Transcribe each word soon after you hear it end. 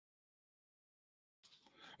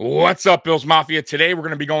What's up, Bills Mafia? Today we're going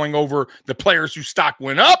to be going over the players whose stock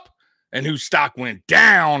went up and whose stock went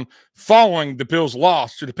down following the Bills'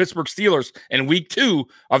 loss to the Pittsburgh Steelers in Week 2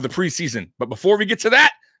 of the preseason. But before we get to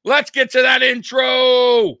that, let's get to that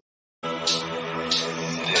intro. This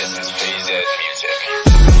is Preseason Music.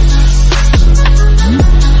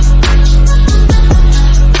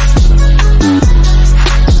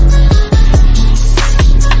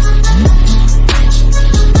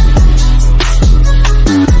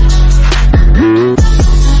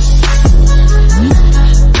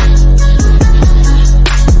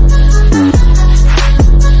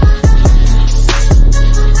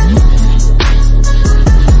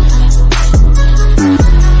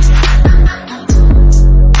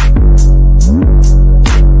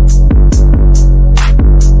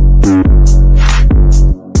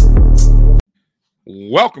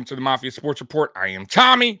 Welcome to the Mafia Sports Report. I am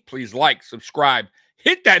Tommy. Please like, subscribe,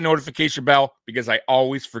 hit that notification bell because I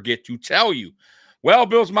always forget to tell you. Well,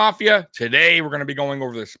 Bills Mafia, today we're going to be going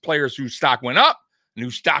over the players whose stock went up and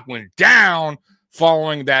whose stock went down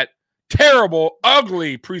following that terrible,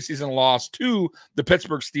 ugly preseason loss to the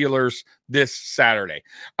Pittsburgh Steelers this Saturday.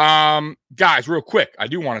 Guys, real quick, I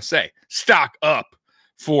do want to say, stock up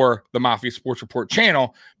for the Mafia Sports Report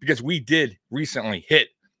channel because we did recently hit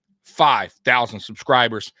 5,000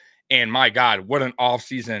 subscribers, and my God, what an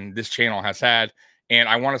offseason this channel has had. And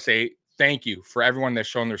I want to say thank you for everyone that's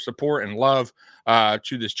shown their support and love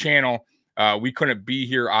to this channel. We couldn't be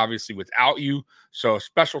here, obviously, without you. So a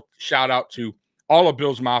special shout out to all of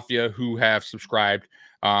Bills Mafia who have subscribed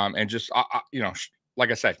and just,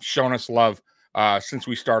 like I said, shown us love since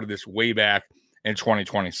we started this way back in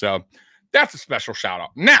 2020. So that's a special shout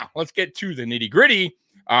out. Now, let's get to the nitty gritty,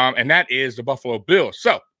 and that is the Buffalo Bills.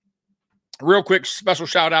 So, real quick, special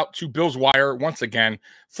shout out to Bills Wire once again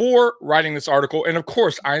for writing this article. And of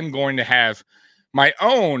course, I'm going to have my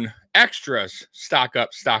own extras stock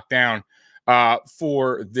up, stock down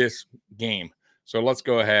for this game. So let's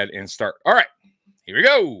go ahead and start. All right, here we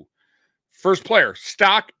go. First player,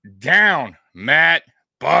 stock down, Matt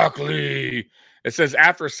Barkley. It says,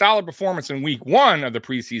 after a solid performance in week 1 of the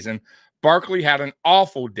preseason, Barkley had an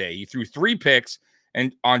awful day. He threw 3 picks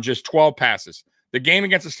and on just 12 passes. The game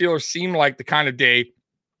against the Steelers seemed like the kind of day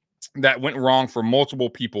that went wrong for multiple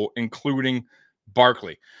people, including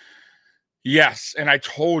Barkley. Yes, and I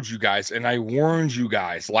told you guys, and I warned you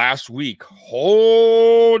guys last week,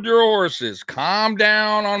 hold your horses. Calm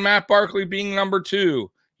down on Matt Barkley being number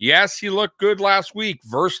 2. Yes, he looked good last week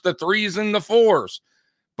versus the 3s and the 4s.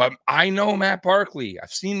 But I know Matt Barkley.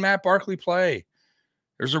 I've seen Matt Barkley play.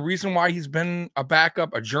 There's a reason why he's been a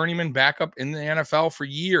backup, a journeyman backup in the NFL for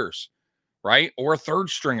years. Right? Or a third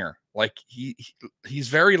stringer. Like he's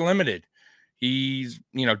very limited. He's,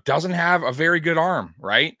 doesn't have a very good arm,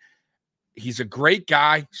 right? He's a great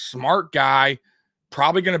guy, smart guy,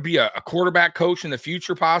 probably going to be a quarterback coach in the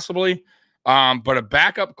future, possibly. But a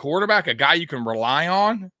backup quarterback, a guy you can rely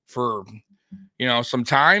on for, some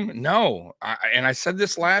time. No. And I said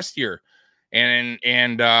this last year. And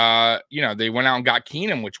they went out and got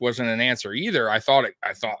Keenum, which wasn't an answer either. I thought it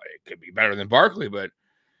could be better than Barkley, but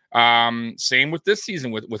same with this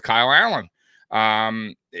season with Kyle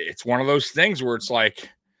Allen. It's one of those things where it's like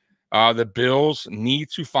the Bills need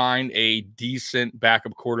to find a decent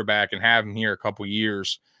backup quarterback and have him here a couple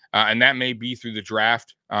years. And that may be through the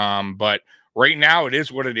draft. But right now it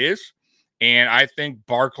is what it is. And I think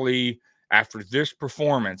Barkley, after this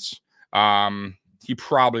performance, he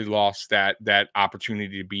probably lost that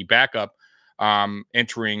opportunity to be backup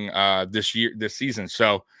entering this season.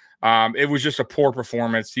 So it was just a poor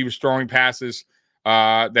performance. He was throwing passes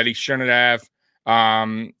that he shouldn't have,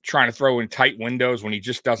 trying to throw in tight windows when he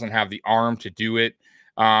just doesn't have the arm to do it.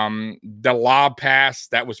 The lob pass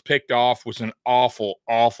that was picked off was an awful,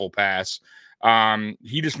 awful pass.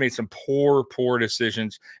 He just made some poor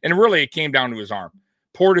decisions. And really, it came down to his arm.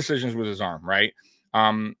 Poor decisions with his arm, right?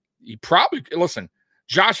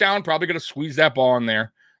 Josh Allen probably could have squeezed that ball in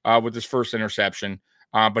there with his first interception,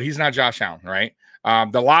 but he's not Josh Allen, right?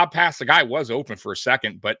 The lob pass, the guy was open for a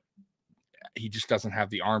second, but he just doesn't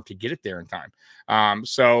have the arm to get it there in time.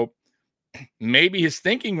 So maybe his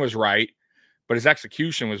thinking was right, but his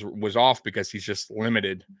execution was off because he's just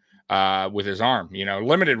limited with his arm.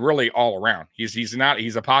 Limited really all around. He's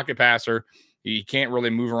a pocket passer. He can't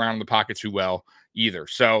really move around in the pocket too well either.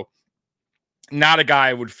 So not a guy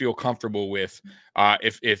I would feel comfortable with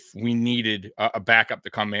if we needed a backup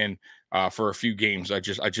to come in for a few games. I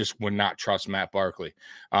just would not trust Matt Barkley.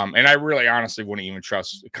 And I really honestly wouldn't even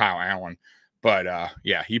trust Kyle Allen. But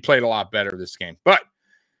yeah, he played a lot better this game. But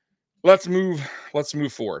Let's move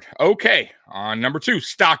forward. Okay. On number 2,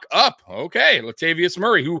 stock up. Okay. Latavius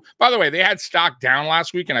Murray, who, by the way, they had stock down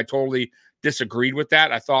last week, and I totally disagreed with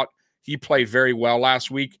that. I thought he played very well last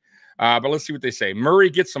week. But let's see what they say. Murray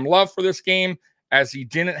gets some love for this game as he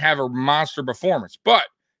didn't have a monster performance, but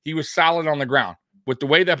he was solid on the ground. With the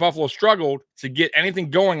way that Buffalo struggled to get anything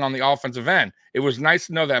going on the offensive end, it was nice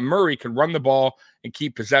to know that Murray could run the ball and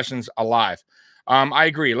keep possessions alive. I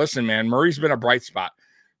agree. Listen, man, Murray's been a bright spot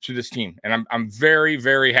to this team, and I'm very,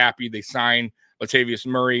 very happy they signed Latavius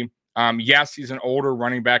Murray. Yes, he's an older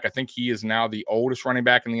running back. I think he is now the oldest running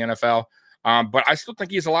back in the NFL. But I still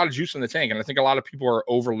think he has a lot of juice in the tank, and I think a lot of people are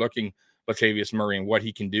overlooking Latavius Murray and what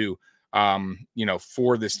he can do,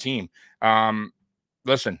 for this team.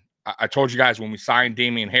 Listen, I told you guys when we signed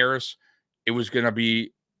Damian Harris, it was going to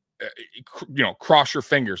be, cross your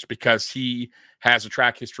fingers because he has a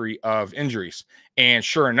track history of injuries. And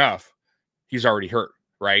sure enough, he's already hurt,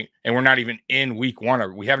 right? And we're not even in week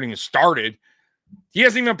 1. We haven't even started. He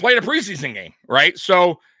hasn't even played a preseason game, right?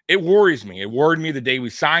 So it worries me. It worried me the day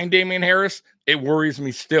we signed Damian Harris. It worries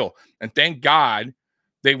me still. And thank God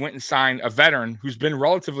they went and signed a veteran who's been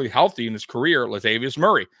relatively healthy in his career, Latavius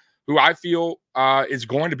Murray, who I feel is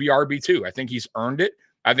going to be RB2. I think he's earned it.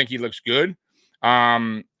 I think he looks good.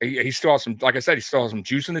 He still has some, like I said, he still has some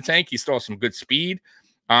juice in the tank. He still has some good speed.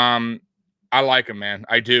 I like him, man.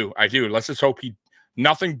 I do. Let's just hope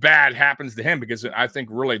nothing bad happens to him, because I think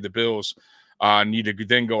really the Bills need to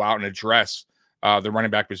then go out and address the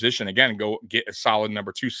running back position again and go get a solid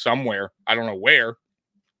number 2 somewhere. I don't know where,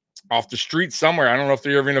 off the street somewhere. I don't know if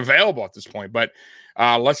they're even available at this point, but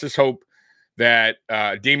let's just hope that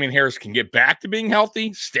Damian Harris can get back to being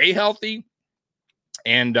healthy, stay healthy,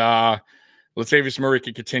 and Latavius Murray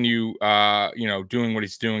can continue, doing what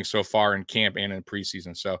he's doing so far in camp and in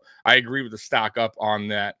preseason. So I agree with the stock up on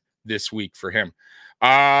that this week for him.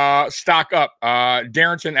 Stock up,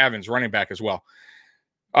 Darrington Evans, running back as well.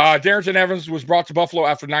 Darrington Evans was brought to Buffalo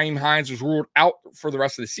after Nyheim Hines was ruled out for the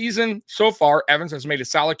rest of the season. So far, Evans has made a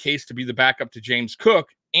solid case to be the backup to James Cook,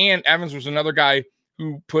 and Evans was another guy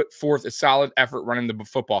who put forth a solid effort running the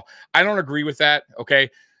football. I don't agree with that, okay?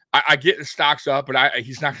 I get the stocks up, but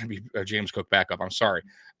he's not going to be a James Cook backup. I'm sorry.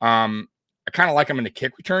 I kind of like him in the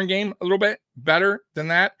kick return game a little bit better than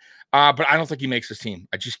that, but I don't think he makes his team.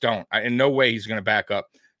 I just don't. In no way he's going to back up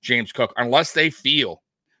James Cook unless they feel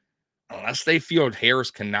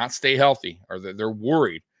Harris cannot stay healthy or they're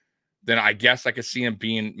worried. Then I guess I could see him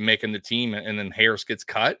making the team, and then Harris gets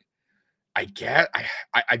cut. I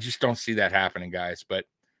just don't see that happening, guys. But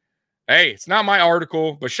hey, it's not my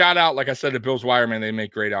article, but shout out, like I said, to Bills Wire, man. They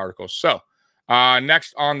make great articles. So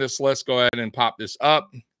next on this list, go ahead and pop this up.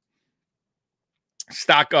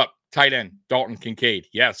 Stock up, tight end, Dalton Kincaid.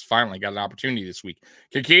 Yes, finally got an opportunity this week.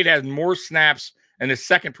 Kincaid had more snaps in his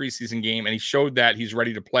second preseason game, and he showed that he's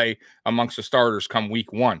ready to play amongst the starters come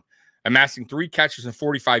week 1, amassing 3 catches and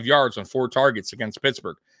 45 yards on 4 targets against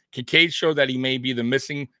Pittsburgh. Kincaid showed that he may be the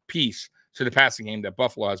missing piece to the passing game that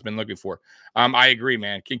Buffalo has been looking for. I agree,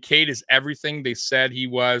 man. Kincaid is everything they said he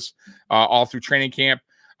was all through training camp.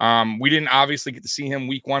 We didn't obviously get to see him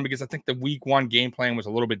week 1 because I think the week 1 game plan was a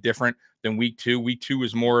little bit different than week 2. Week 2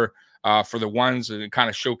 was more for the ones that kind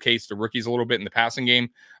of showcased the rookies a little bit in the passing game.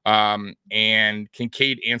 And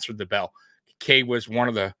Kincaid answered the bell. Kincaid was one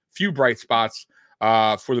of the few bright spots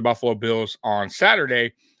for the Buffalo Bills on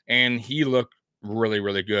Saturday, and he looked really,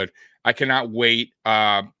 really good. I cannot wait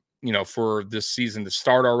for this season to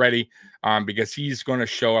start already because he's going to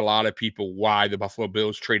show a lot of people why the Buffalo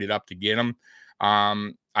Bills traded up to get him.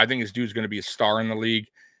 I think this dude's going to be a star in the league,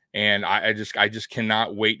 and I just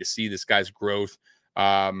cannot wait to see this guy's growth,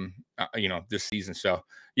 this season. So,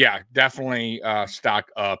 yeah, definitely stock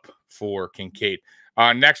up for Kincaid.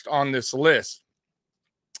 Next on this list,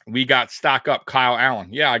 we got stock up Kyle Allen.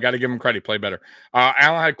 Yeah, I got to give him credit. Play better.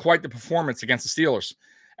 Allen had quite the performance against the Steelers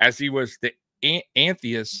as he was the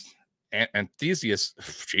enthusiast,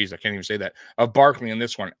 jeez, I can't even say that, of Barkley in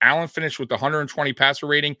this one. Allen finished with 120 passer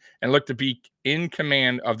rating and looked to be in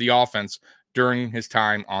command of the offense during his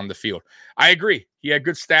time on the field. I agree. He had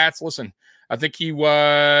good stats. Listen, I think he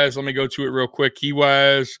was, let me go to it real quick. He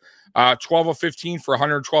was 12 of 15 for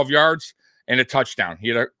 112 yards and a touchdown. He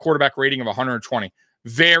had a quarterback rating of 120.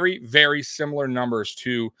 Very, very similar numbers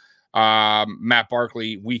to Matt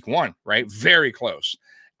Barkley week 1, right? Very close.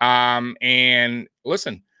 And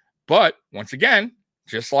listen, but once again,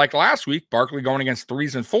 just like last week, Barkley going against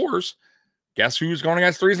 3s and 4s. Guess who's going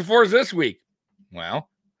against 3s and 4s this week? Well,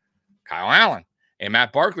 Kyle Allen. And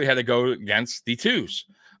Matt Barkley had to go against the 2s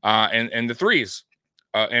and the 3s.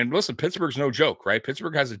 And listen, Pittsburgh's no joke, right?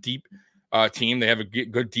 Pittsburgh has a deep team. They have a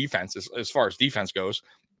good defense as far as defense goes.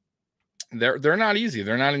 they're not easy.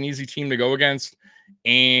 They're not an easy team to go against.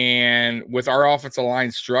 And with our offensive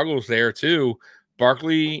line struggles there too,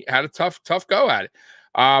 Barkley had a tough go at it.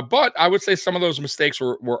 But I would say some of those mistakes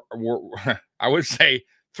were I would say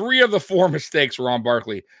 3 of the 4 mistakes were on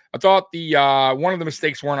Barkley. I thought the one of the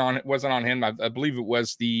mistakes wasn't on him. I believe it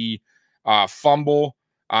was the fumble.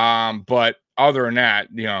 But other than that,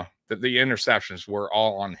 the interceptions were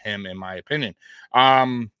all on him, in my opinion.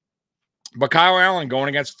 But Kyle Allen going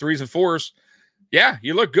against 3s and 4s, yeah,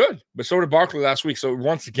 he looked good. But so did Barkley last week. So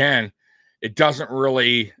once again, it doesn't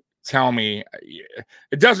really tell me,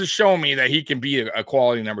 it doesn't show me that he can be a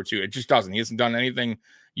quality number 2. It just doesn't. He hasn't done anything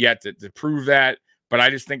yet to prove that. But I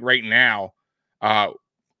just think right now,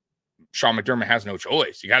 Sean McDermott has no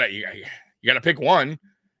choice. You gotta pick one.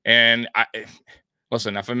 And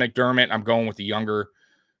listen, if I'm McDermott, I'm going with the younger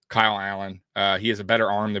Kyle Allen. He has a better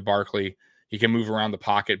arm than Barkley. He can move around the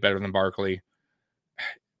pocket better than Barkley.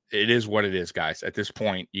 It is what it is, guys. At this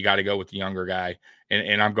point, you got to go with the younger guy.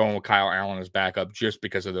 And I'm going with Kyle Allen as backup just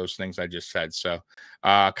because of those things I just said. So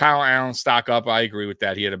Kyle Allen, stock up. I agree with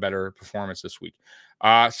that. He had a better performance this week.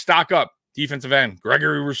 Stock up, defensive end,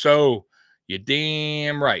 Gregory Rousseau. You're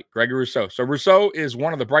damn right, Gregory Rousseau. So Rousseau is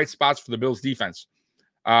one of the bright spots for the Bills defense.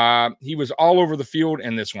 He was all over the field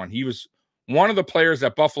in this one. He was one of the players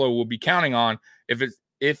that Buffalo will be counting on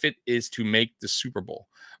if it is to make the Super Bowl,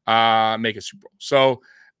 make a Super Bowl. So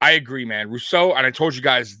I agree, man. Rousseau, and I told you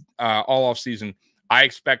guys all off season, I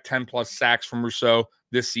expect 10+ sacks from Rousseau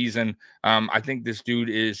this season. I think this dude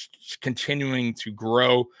is continuing to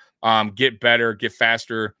grow, get better, get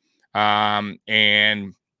faster,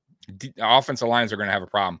 and offensive lines are going to have a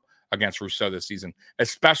problem against Rousseau this season,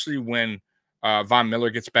 especially when Von Miller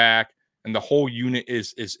gets back and the whole unit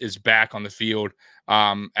is back on the field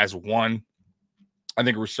as one. I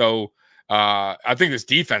think Rousseau, I think this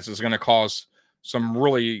defense is going to cause some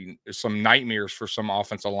nightmares for some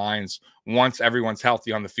offensive lines once everyone's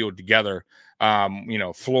healthy on the field together.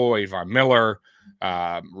 Floyd, Von Miller,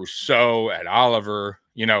 Rousseau, Ed Oliver,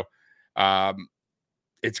 it's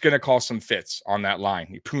going to cause some fits on that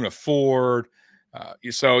line. Puna Ford.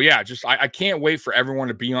 So yeah, I can't wait for everyone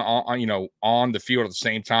to be on the field at the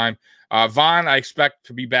same time. Von, I expect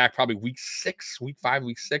to be back probably week 5,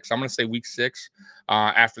 week 6. I'm going to say week 6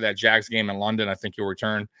 after that Jags game in London. I think he'll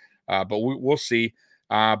return, but we'll see.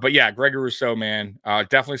 But yeah, Gregory Rousseau, man,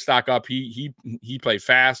 definitely stock up. He played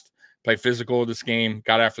fast, played physical this game,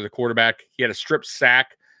 got after the quarterback. He had a strip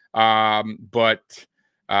sack, but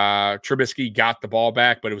Trubisky got the ball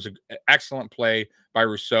back, but it was an excellent play by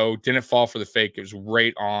Rousseau. Didn't fall for the fake. It was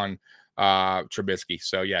right on Trubisky.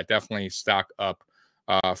 So yeah, definitely stock up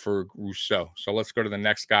for Rousseau. So let's go to the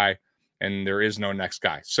next guy, and there is no next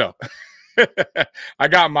guy. So I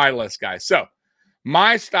got my list, guys. So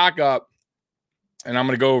my stock up, and I'm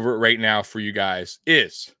going to go over it right now for you guys,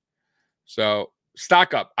 is so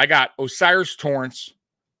stock up. I got Osiris Torrance.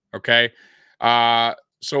 Okay.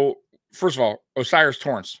 So first of all, Osiris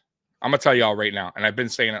Torrance, I'm going to tell y'all right now, and I've been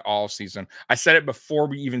saying it all season. I said it before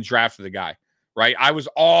we even drafted the guy, right? I was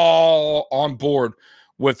all on board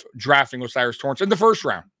with drafting Osiris Torrance in the first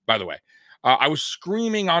round, by the way. I was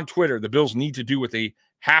screaming on Twitter, the Bills need to do what they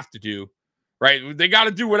have to do, right? They got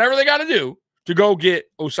to do whatever they got to do to go get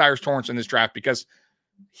Osiris Torrance in this draft because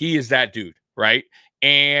he is that dude, right?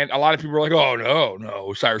 And a lot of people are like, oh,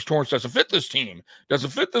 no, Osiris Torrance doesn't fit this team,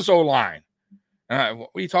 doesn't fit this O-line. What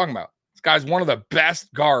are you talking about? This guy's one of the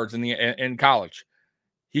best guards in college.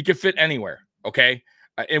 He could fit anywhere, okay?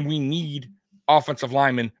 And we need offensive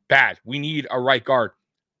linemen bad. We need a right guard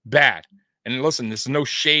bad. And listen, this is no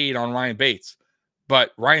shade on Ryan Bates,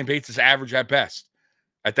 but Ryan Bates is average at best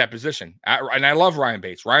at that position. And I love Ryan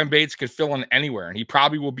Bates. Ryan Bates could fill in anywhere, and he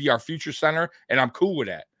probably will be our future center, and I'm cool with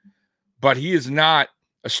that. But he is not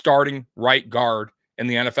a starting right guard in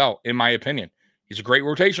the NFL, in my opinion. He's a great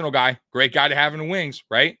rotational guy, great guy to have in the wings,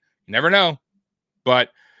 right? You never know. But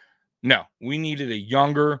no, we needed a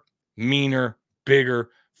younger, meaner, bigger,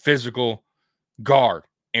 physical guard.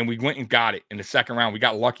 And we went and got it in the second round. We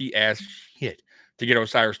got lucky as shit to get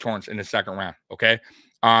Osiris Torrance in the second round, okay?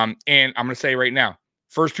 And I'm going to say right now,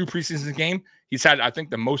 first 2 preseason game, he's had, I think,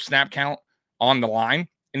 the most snap count on the line,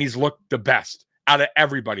 and he's looked the best out of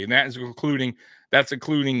everybody. And that's including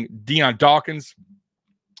Deion Dawkins.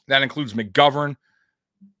 That includes McGovern.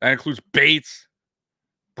 That includes Bates,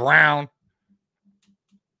 Brown,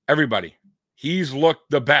 everybody. He's looked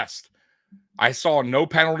the best. I saw no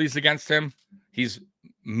penalties against him. He's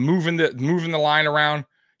moving the line around.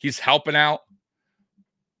 He's helping out.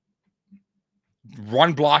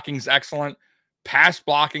 Run blocking's excellent. Pass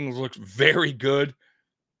blocking looks very good.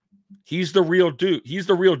 He's the real dude. He's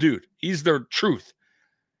the truth.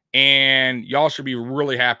 And y'all should be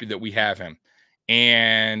really happy that we have him.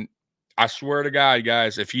 And I swear to God,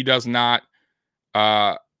 guys, if he does not,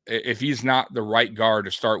 if he's not the right guard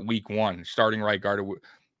to start week 1, starting right guard,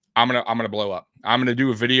 I'm gonna blow up. I'm gonna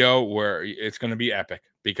do a video where it's gonna be epic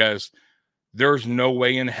because there's no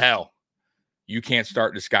way in hell you can't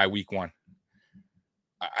start this guy week 1.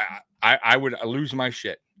 I would lose my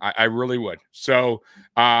shit. I really would. So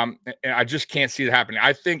and I just can't see it happening.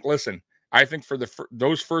 I think, listen, I think for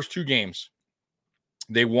those first 2 games,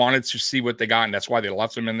 they wanted to see what they got, and that's why they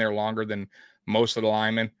left him in there longer than most of the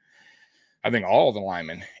linemen. I think all of the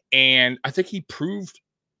linemen. And I think he proved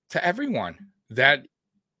to everyone that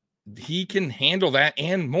he can handle that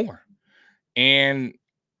and more. And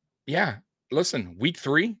yeah, listen, week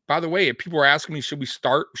 3, by the way, if people are asking me, should we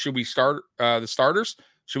start the starters?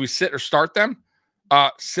 Should we sit or start them?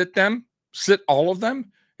 Sit all of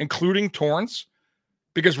them, including Torrance,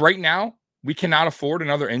 because right now we cannot afford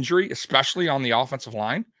another injury, especially on the offensive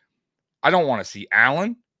line. I don't want to see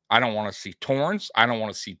Allen. I don't want to see Torrance. I don't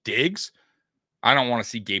want to see Diggs. I don't want to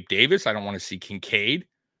see Gabe Davis. I don't want to see Kincaid.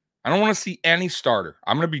 I don't want to see any starter.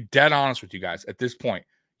 I'm going to be dead honest with you guys at this point.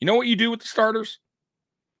 You know what you do with the starters?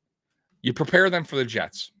 You prepare them for the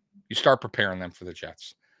Jets. You start preparing them for the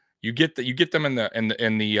Jets. You get them in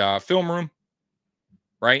the film room,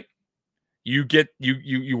 right? You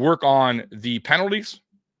work on the penalties,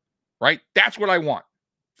 right? That's what I want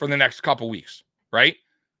for the next couple weeks, right?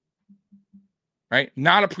 Right?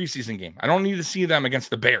 Not a preseason game. I don't need to see them against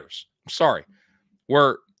the Bears. I'm sorry.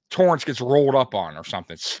 Where Torrance gets rolled up on or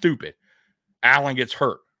something stupid. Allen gets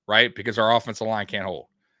hurt, right? Because our offensive line can't hold.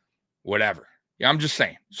 Whatever. Yeah, I'm just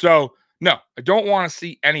saying. So, no, I don't want to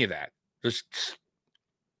see any of that. Just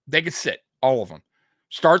they could sit, all of them.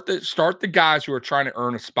 Start the guys who are trying to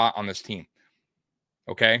earn a spot on this team.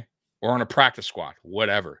 Okay? Or on a practice squad,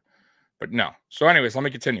 whatever. But no. So anyways, let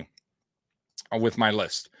me continue with my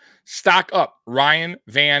list. Stock up Ryan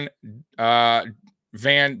Van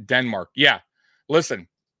Denmark. Yeah. Listen,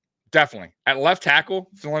 definitely. At left tackle,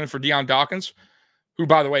 filling in for Deion Dawkins, who,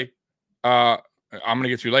 by the way, I'm going to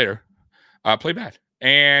get to later, play bad.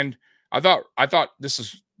 And I thought this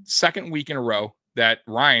is second week in a row that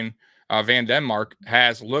Ryan Van Denmark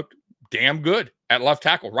has looked damn good at left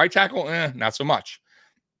tackle. Right tackle, not so much.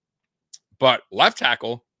 But left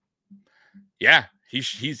tackle, yeah, he's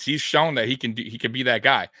shown that he can be that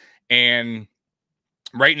guy. And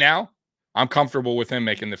right now, I'm comfortable with him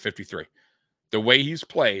making the 53. The way he's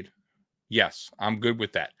played, yes, I'm good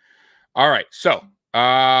with that. All right, so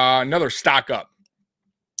another stock up.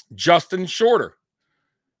 Justin Shorter.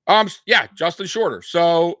 Yeah, Justin Shorter.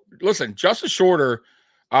 So listen, Justin Shorter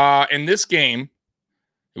in this game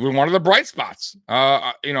was one of the bright spots,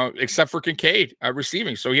 except for Kincaid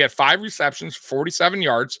receiving. So he had 5 receptions, 47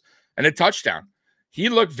 yards, and a touchdown. He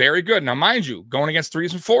looked very good. Now, mind you, going against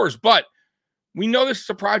 3s and 4s, but we know this is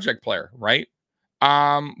a project player, right?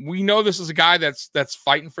 We know this is a guy that's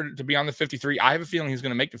fighting to be on the 53. I have a feeling he's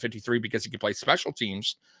going to make the 53 because he can play special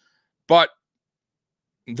teams, but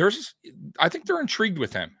I think they're intrigued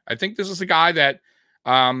with him. I think this is a guy that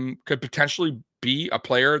could potentially be a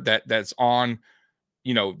player that's on,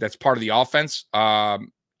 that's part of the offense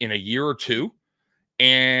in a year or 2,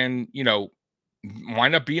 and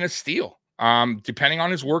wind up being a steal. Depending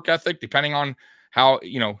on his work ethic, depending on how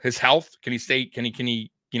his health, can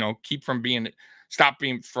he keep from being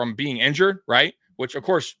injured, right? Which of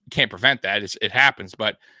course you can't prevent that. It happens,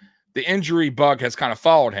 but the injury bug has kind of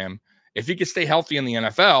followed him. If he can stay healthy in the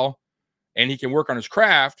NFL and he can work on his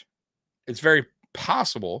craft, it's very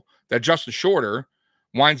possible that Justin Shorter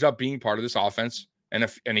winds up being part of this offense in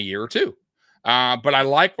a year or 2. But I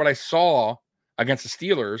like what I saw against the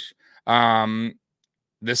Steelers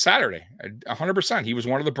this Saturday. 100%. He was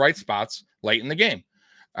one of the bright spots late in the game.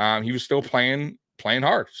 He was still playing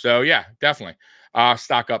hard. So yeah, definitely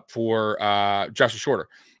stock up for Justin Shorter.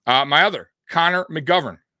 My other, Connor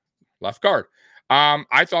McGovern, left guard.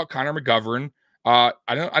 I thought Connor McGovern, I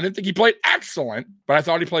didn't think he played excellent, but I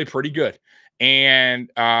thought he played pretty good.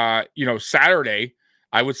 And Saturday,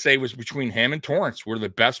 I would say, was between him and Torrance were the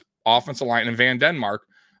best offensive line in Van Denmark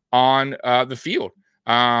on the field.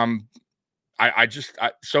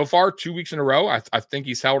 So far 2 weeks in a row, I think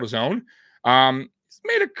he's held his own. He's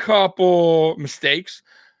made a couple mistakes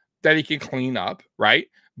that he can clean up, right?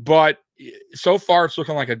 But so far, it's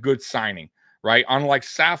looking like a good signing, right? Unlike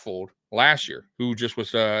Saffold last year, who just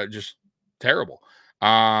was just terrible.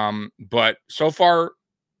 But so far,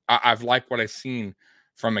 I've liked what I've seen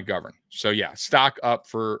from McGovern. So yeah, stock up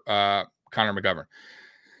for Connor McGovern.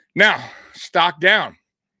 Now, stock down.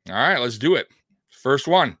 All right, let's do it. First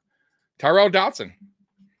one, Tyrell Dodson.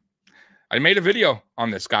 I made a video on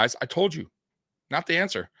this, guys. I told you, not the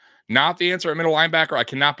answer. Not the answer at middle linebacker. I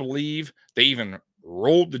cannot believe they even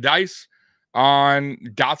rolled the dice on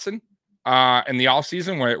Dotson in the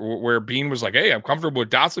offseason where Bean was like, hey, I'm comfortable with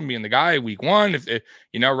Dotson being the guy week one. If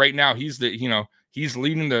right now he's he's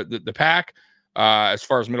leading the pack as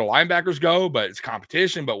far as middle linebackers go, but it's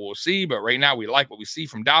competition, but we'll see. But right now we like what we see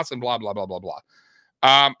from Dotson, blah, blah, blah, blah, blah.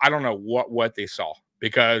 I don't know what they saw,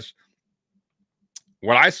 because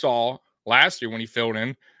what I saw last year when he filled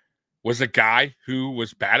in was a guy who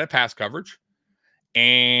was bad at pass coverage,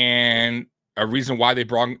 and a reason why they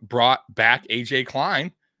brought back A.J.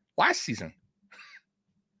 Klein last season.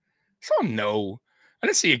 So no, I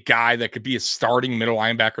didn't see a guy that could be a starting middle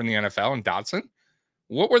linebacker in the NFL in Dotson.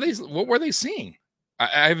 What were they seeing?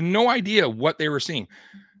 I have no idea what they were seeing.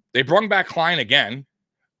 They brought back Klein again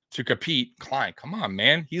to compete. Klein, come on,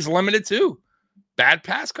 man. He's limited too. Bad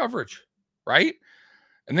pass coverage, right?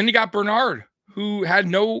 And then you got Bernard, who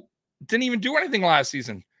didn't even do anything last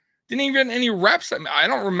season. Didn't even get any reps. I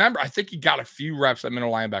don't remember. I think he got a few reps at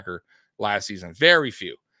middle linebacker last season. Very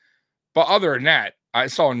few. But other than that, I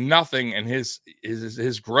saw nothing in his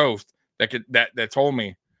growth that told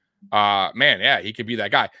me, man, yeah, he could be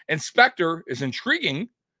that guy. And Spector is intriguing,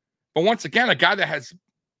 but once again, a guy that has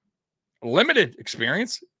limited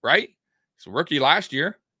experience, right? He's a rookie last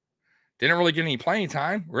year. Didn't really get any playing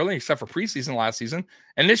time, really, except for preseason last season.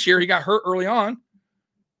 And this year, he got hurt early on.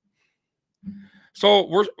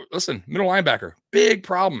 So, listen, middle linebacker, big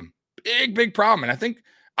problem. Big problem. And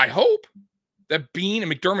I hope that Bean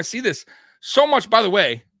and McDermott see this so much. By the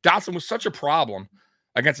way, Dotson was such a problem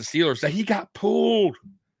against the Steelers that he got pulled.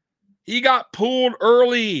 He got pulled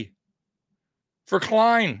early for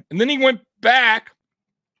Klein. And then he went back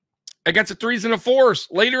against the 3s and the 4s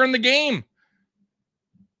later in the game.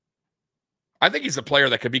 I think he's a player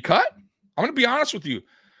that could be cut. I'm going to be honest with you.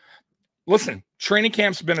 Listen, training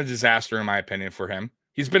camp's been a disaster, in my opinion, for him.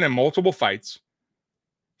 He's been in multiple fights.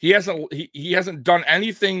 He hasn't done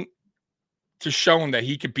anything to show him that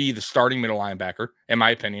he could be the starting middle linebacker, in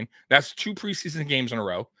my opinion. That's 2 preseason games in a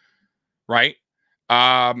row, right?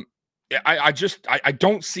 I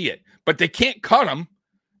don't see it. But they can't cut him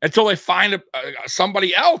until they find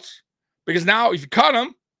somebody else. Because now, if you cut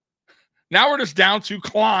him, now we're just down to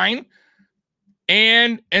Klein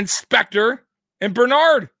and Spector and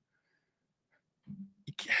Bernard.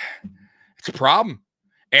 It's a problem.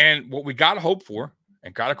 And what we got to hope for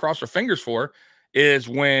and got to cross our fingers for is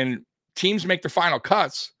when teams make their final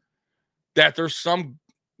cuts, that there's some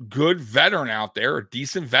good veteran out there, a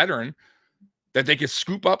decent veteran, that they can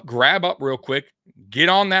scoop up, grab up real quick, get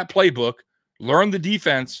on that playbook, learn the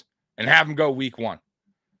defense, and have him go week one.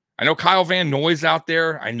 I know Kyle Van Noy's out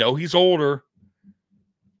there. I know he's older.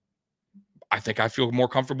 I think I feel more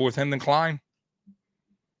comfortable with him than Klein.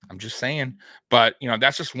 I'm just saying. But,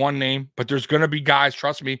 that's just one name. But there's going to be guys,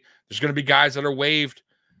 trust me, there's going to be guys that are waived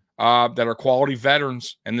that are quality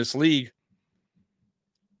veterans in this league.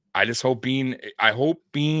 I hope Bean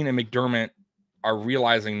and McDermott are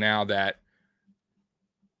realizing now that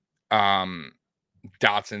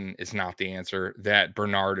Dotson is not the answer, that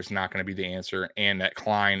Bernard is not going to be the answer, and that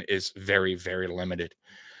Klein is very, very limited.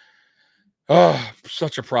 Oh,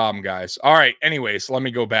 such a problem, guys. All right. Anyways, let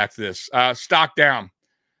me go back to this. Stock down.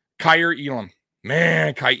 Kaiir Elam.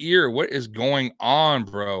 Man, Kaiir, what is going on,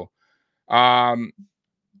 bro? I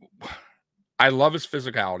love his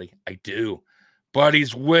physicality. I do. But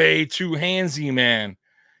he's way too handsy, man.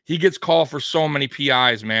 He gets called for so many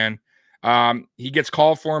PIs, man. He gets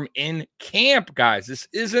called for him in camp, guys. This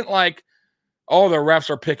isn't like, oh, the refs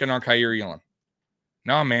are picking on Kaiir Elam.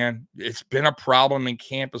 No, man. It's been a problem in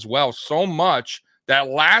camp as well. So much that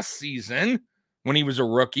last season, when he was a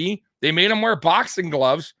rookie, they made him wear boxing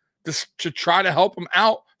gloves to try to help him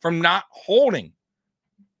out from not holding.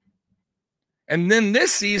 And then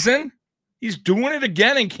this season, he's doing it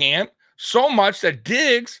again in camp, so much that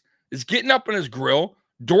Diggs is getting up in his grill.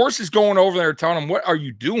 Dorsey's going over there telling him, what are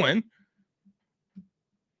you doing?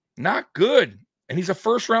 Not good. And he's a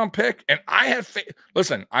first-round pick. And I have faith.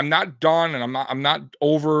 Listen, I'm not done, and I'm not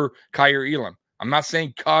over Kaiir Elam. I'm not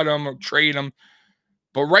saying cut him or trade him.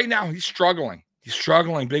 But right now, he's struggling. He's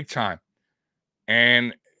struggling big time.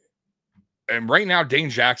 And right now, Dane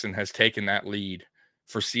Jackson has taken that lead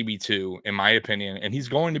for CB2, in my opinion, and he's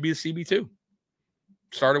going to be the CB2.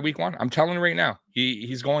 Started week one. I'm telling you right now,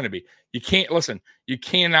 he's going to be. You can't listen. You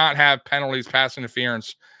cannot have penalties, pass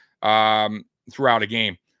interference throughout a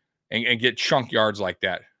game and get chunk yards like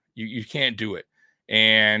that. You can't do it.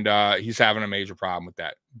 And he's having a major problem with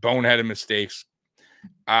that. Boneheaded mistakes.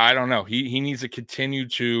 I don't know. He needs to continue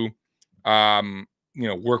to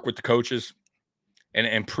work with the coaches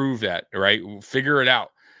and prove that, right? Figure it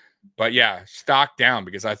out. But yeah, stock down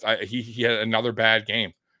because he had another bad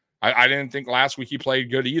game. I didn't think last week he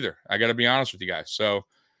played good either. I got to be honest with you guys. So,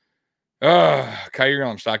 Kyrie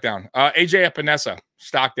Irving, stock down. AJ Epinesa,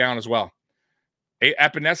 stock down as well.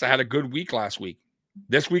 Epinesa had a good week last week.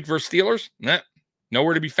 This week versus Steelers,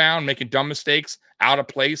 nowhere to be found, making dumb mistakes, out of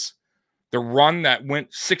place. The run that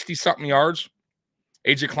went 60-something yards,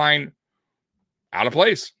 AJ Klein, out of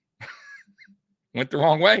place. Went the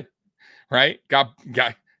wrong way, right? Got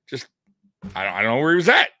just, I don't know where he was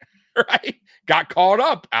at, right? Got caught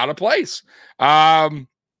up, out of place. And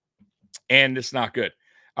it's not good.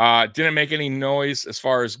 Didn't make any noise as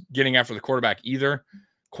far as getting after the quarterback either.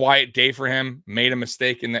 Quiet day for him. Made a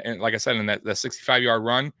mistake like I said, in that 65-yard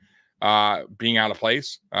run, being out of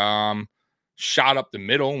place. Shot up the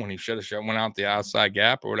middle when he should have went out the outside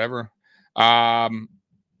gap or whatever.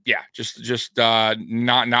 Yeah, just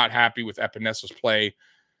not happy with Epinesa's play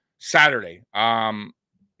Saturday.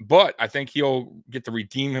 But I think he'll get to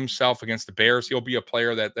redeem himself against the Bears. He'll be a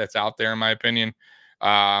player that's out there, in my opinion.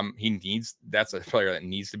 That's a player that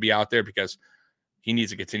needs to be out there because he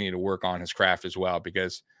needs to continue to work on his craft as well.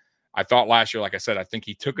 Because I thought last year, like I said, I think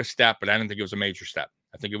he took a step, but I didn't think it was a major step.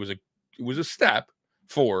 I think it was a step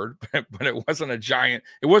forward, but it wasn't a giant.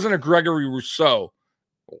 It wasn't a Gregory Rousseau,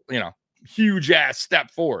 huge ass step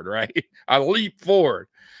forward, right? A leap forward.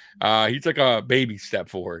 He took a baby step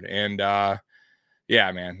forward, and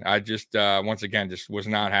yeah, man, I just once again just was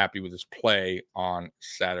not happy with his play on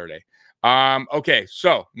Saturday. Okay,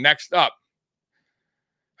 so next up,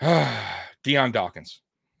 Deion Dawkins.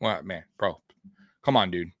 What, man, bro? Come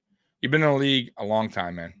on, dude. You've been in the league a long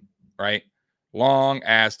time, man. Right? Long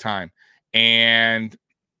ass time, and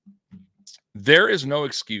there is no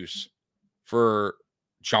excuse for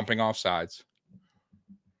jumping off sides.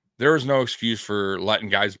 There is no excuse for letting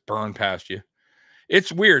guys burn past you.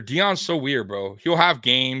 It's weird. Deion's so weird, bro. He'll have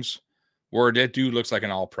games where that dude looks like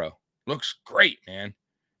an all-pro. Looks great, man.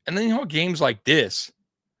 And then games like this,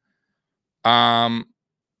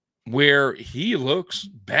 where he looks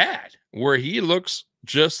bad, where he looks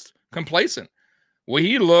just complacent, where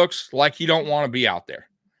he looks like he don't want to be out there,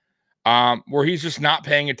 where he's just not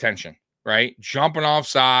paying attention, right? Jumping off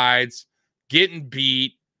sides, getting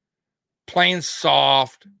beat, playing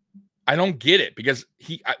soft. I don't get it because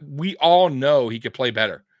we all know he could play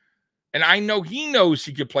better. And I know he knows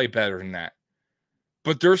he could play better than that.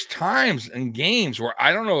 But there's times in games where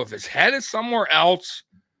I don't know if his head is somewhere else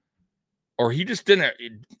or he just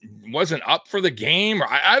wasn't up for the game. Or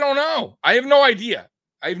I don't know. I have no idea.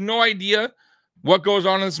 I have no idea what goes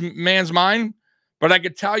on in this man's mind. But I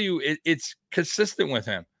could tell you it's consistent with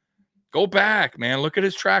him. Go back, man. Look at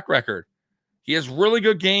his track record. He has really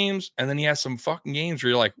good games, and then he has some fucking games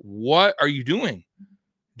where you're like, what are you doing,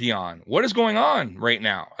 Deion? What is going on right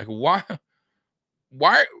now? Like,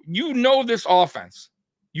 why you know this offense?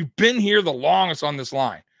 You've been here the longest on this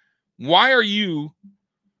line. Why are you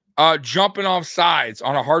jumping off sides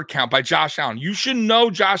on a hard count by Josh Allen? You should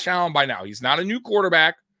know Josh Allen by now. He's not a new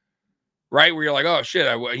quarterback, right? Where you're like, oh, shit,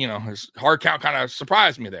 his hard count kind of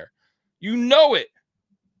surprised me there. You know it.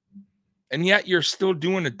 And yet you're still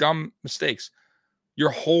doing the dumb mistakes.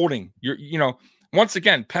 You're holding. Once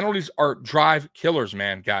again, penalties are drive killers,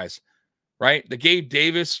 man, guys. Right? The Gabe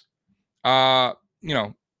Davis,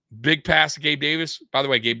 big pass to Gabe Davis. By the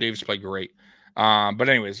way, Gabe Davis played great. But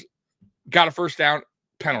anyways, got a first down,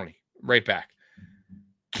 penalty, right back.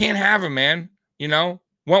 Can't have him, man.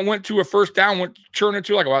 Went to a first down, turned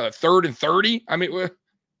into like a 3rd and 30. I mean,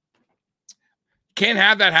 can't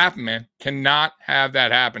have that happen, man. Cannot have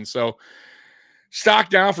that happen. So stock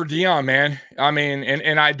down for Deion, man. I mean,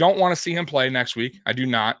 and I don't want to see him play next week. I do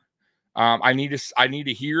not. I need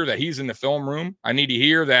to hear that he's in the film room. I need to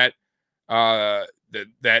hear that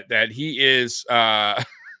that he is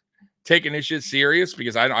taking this shit serious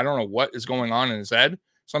because I don't know what is going on in his head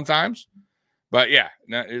sometimes. But yeah,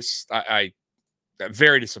 it's I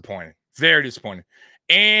very disappointed. Very disappointed.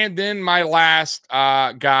 And then my last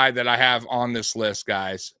guy that I have on this list,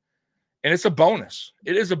 guys, and it's a bonus.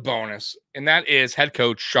 It is a bonus, and that is head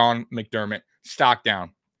coach Sean McDermott. Stock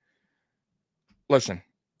down. Listen,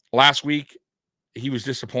 last week he was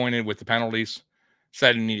disappointed with the penalties.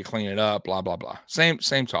 Said he needed to clean it up. Blah blah blah. Same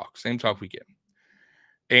talk. Same talk we get.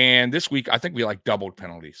 And this week I think we doubled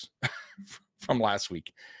penalties from last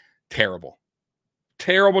week. Terrible.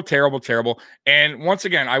 And once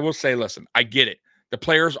again, I will say, listen, I get it. The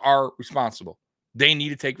players are responsible. They need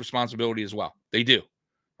to take responsibility as well. They do,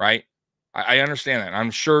 right? I understand that. I'm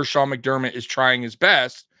sure Sean McDermott is trying his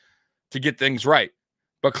best to get things right.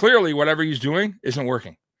 But clearly, whatever he's doing isn't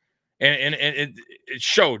working. And it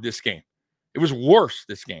showed this game. It was worse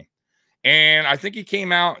this game. And I think he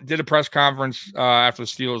came out, did a press conference after the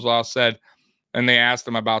Steelers lost, and they asked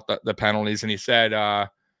him about the penalties, and he said,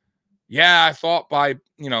 yeah, I thought by,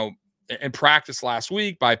 in practice last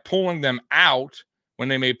week, by pulling them out when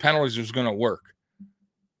they made penalties, it was going to work.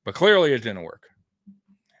 But clearly it didn't work.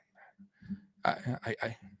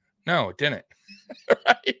 No, it didn't.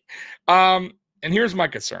 Right? And here's my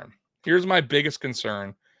concern. Here's my biggest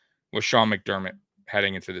concern with Sean McDermott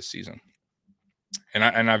heading into this season. And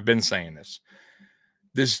I've been saying this.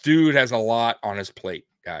 This dude has a lot on his plate,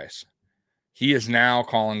 guys. He is now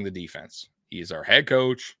calling the defense. He is our head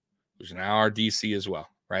coach, who's now our DC as well,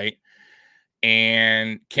 right?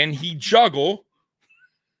 And can he juggle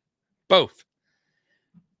both?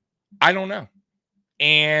 I don't know.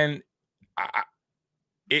 And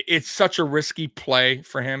it's such a risky play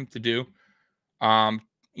for him to do,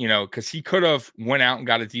 because he could have went out and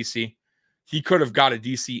got a DC. He could have got a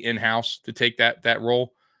DC in-house to take that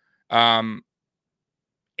role. And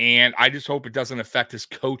I just hope it doesn't affect his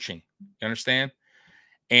coaching. You understand?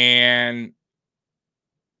 And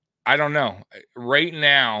I don't know. Right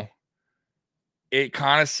now, it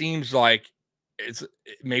kind of seems like it's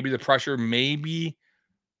maybe the pressure may be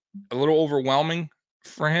a little overwhelming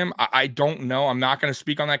for him. I don't know. I'm not going to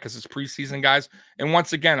speak on that because it's preseason, guys. And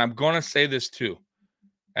once again, I'm going to say this too.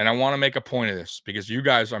 And I want to make a point of this because you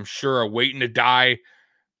guys, I'm sure, are waiting to die.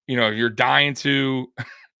 You're dying to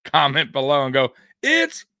comment below and go,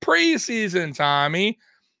 it's preseason, Tommy.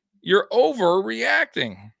 You're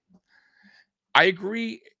overreacting. I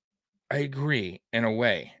agree in a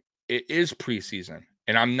way. It is preseason.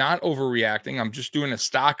 And I'm not overreacting. I'm just doing a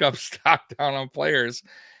stock up, stock down on players.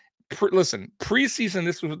 Listen, preseason,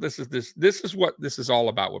 this is what this is all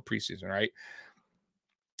about with preseason, right?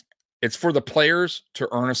 It's for the players to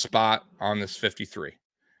earn a spot on this 53.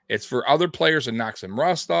 It's for other players to knock some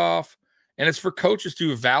rust off. And it's for coaches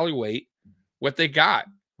to evaluate what they got,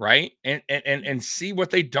 right? And see what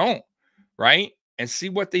they don't, right? And see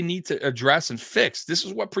what they need to address and fix. This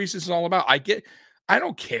is what preseason is all about. I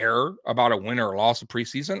don't care about a win or a loss of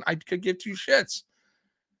preseason. I could give two shits.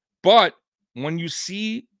 But when you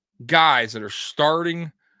see guys that are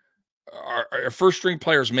starting, our first string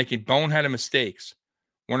players making boneheaded mistakes,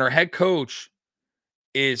 when our head coach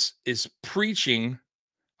is preaching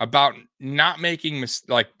about not making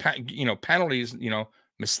penalties,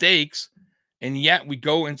 mistakes, and yet we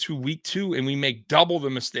go into week 2 and we make double the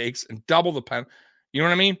mistakes and double the pen. You know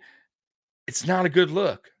what I mean? It's not a good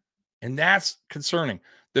look. And that's concerning.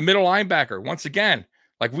 The middle linebacker, once again,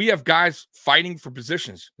 like we have guys fighting for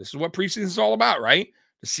positions. This is what preseason is all about, right?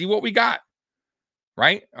 To see what we got,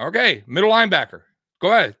 right? Okay, middle linebacker.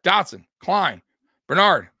 Go ahead. Dotson, Klein,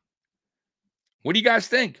 Bernard. What do you guys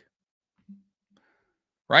think?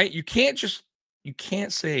 Right? You can't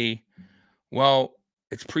say, well,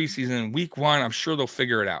 it's preseason, week 1, I'm sure they'll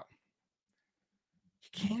figure it out.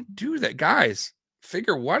 You can't do that, guys.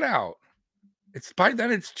 Figure what out? By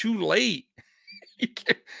then it's too late.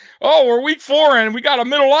 We're week 4 and we got a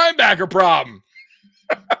middle linebacker problem.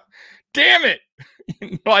 Damn it.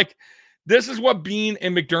 This is what Bean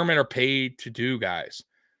and McDermott are paid to do, guys.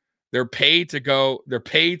 They're paid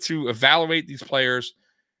to evaluate these players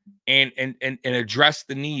and address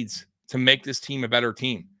the needs to make this team a better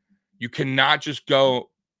team. You cannot just go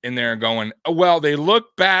in there and going, oh, well, they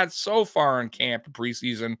look bad so far in camp and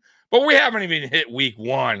preseason, but we haven't even hit week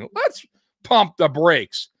 1. Let's pump the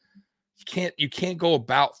brakes. You can't go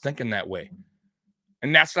about thinking that way.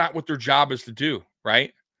 And that's not what their job is to do,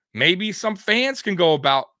 right? Maybe some fans can go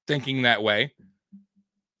about thinking that way.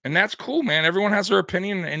 And that's cool, man. Everyone has their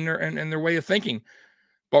opinion and their way of thinking.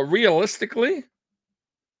 But realistically,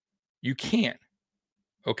 you can't.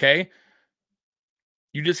 Okay?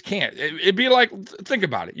 You just can't. It'd be like, think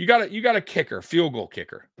about it. You got a kicker, field goal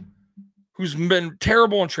kicker, who's been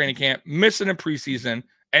terrible in training camp, missing in preseason.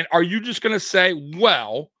 And are you just going to say,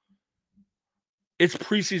 well, it's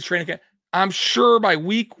preseason training camp? I'm sure by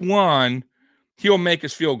week 1, he'll make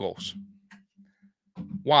his field goals.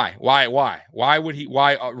 Why? Why would he?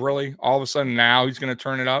 Why really? All of a sudden now he's going to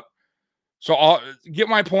turn it up. So get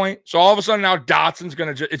my point. So all of a sudden now Dotson's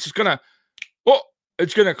going to, it's going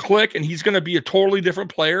to click and he's going to be a totally different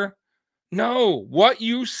player. No, what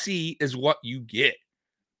you see is what you get.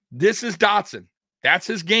 This is Dotson. That's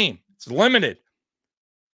his game. It's limited.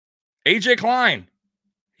 AJ Klein,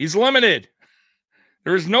 he's limited.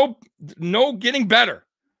 There is no getting better,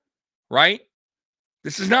 right?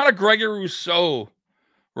 This is not a Gregory Rousseau,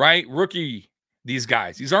 right? Rookie, these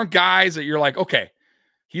guys. These aren't guys that you're like, okay,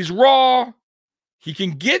 he's raw. He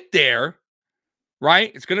can get there,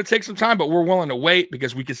 right? It's going to take some time, but we're willing to wait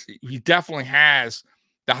because he definitely has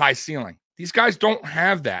the high ceiling. These guys don't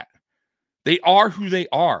have that. They are who they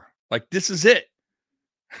are. Like, this is it.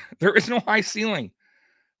 There is no high ceiling,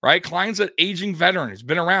 right? Klein's an aging veteran. He's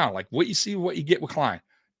been around. Like, what you see, what you get with Klein.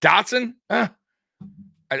 Dotson, I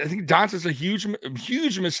think Dotson's a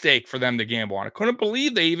huge mistake for them to gamble on. I couldn't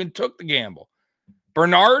believe they even took the gamble.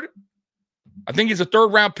 Bernard, I think he's a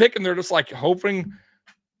third-round pick, and they're just, like, hoping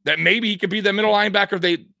that maybe he could be the middle linebacker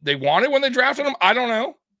they wanted when they drafted him. I don't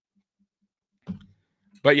know.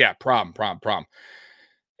 But, yeah, problem.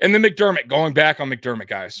 And then McDermott, going back on McDermott,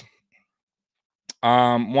 guys.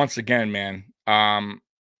 Once again, man,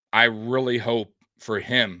 I really hope for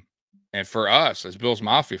him and for us as Bills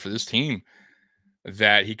Mafia, for this team,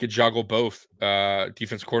 that he could juggle both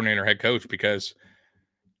defensive coordinator, head coach, because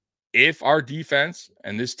if our defense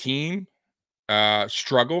and this team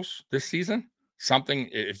struggles this season,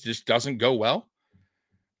 if it just doesn't go well,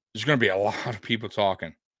 there's going to be a lot of people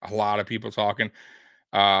talking,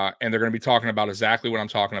 and they're going to be talking about exactly what I'm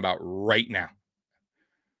talking about right now.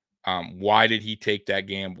 Why did he take that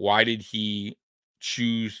game? Why did he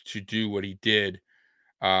choose to do what he did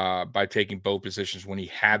by taking both positions when he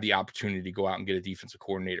had the opportunity to go out and get a defensive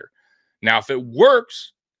coordinator? Now, if it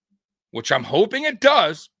works, which I'm hoping it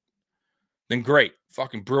does, then great.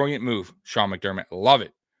 Fucking brilliant move, Sean McDermott. Love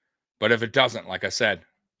it. But if it doesn't, like I said,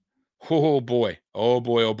 oh boy.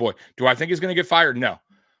 Do I think he's going to get fired? No.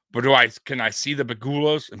 But can I see the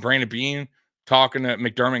Bagulas and Brandon Beane talking to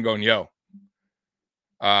McDermott going, yo,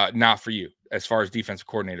 not for you as far as defensive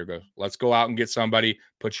coordinator goes. Let's go out and get somebody,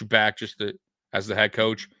 put you back as the head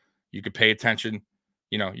coach. You could pay attention.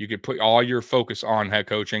 You know, you could put all your focus on head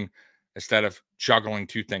coaching instead of juggling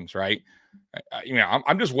two things, right?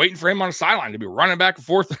 I'm just waiting for him on the sideline to be running back and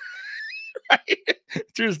forth right?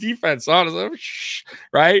 To his defense,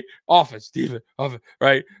 right? Offense, defense,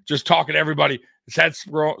 right? Just talking to everybody. His head's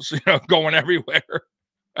going everywhere.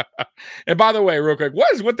 And by the way, real quick,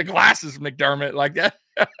 what is with the glasses, McDermott? Like that?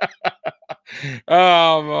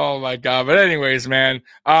 oh my God. But anyways, man,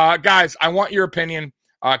 guys, I want your opinion.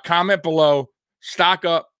 Comment below. Stock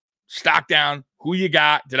up, stock down. Who you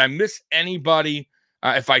got? Did I miss anybody?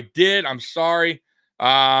 If I did, I'm sorry.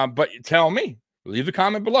 But tell me. Leave a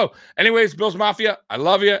comment below. Anyways, Bills Mafia, I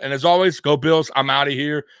love you. And as always, go Bills. I'm out of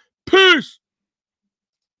here. Peace.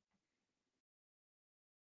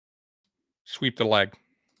 Sweep the leg.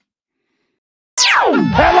 And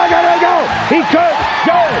look at it go! He could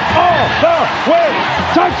go all the way!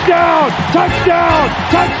 Touchdown! Touchdown!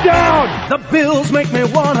 Touchdown! The Bills make me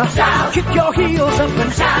wanna shout. Kick your heels up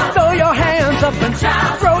and shout. Throw your hands up and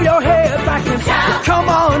shout. Throw your head back and shout. Come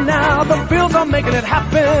on now, the Bills are making it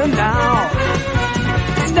happen now.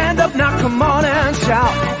 Stand up now, come on and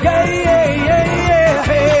shout. Yeah, yeah.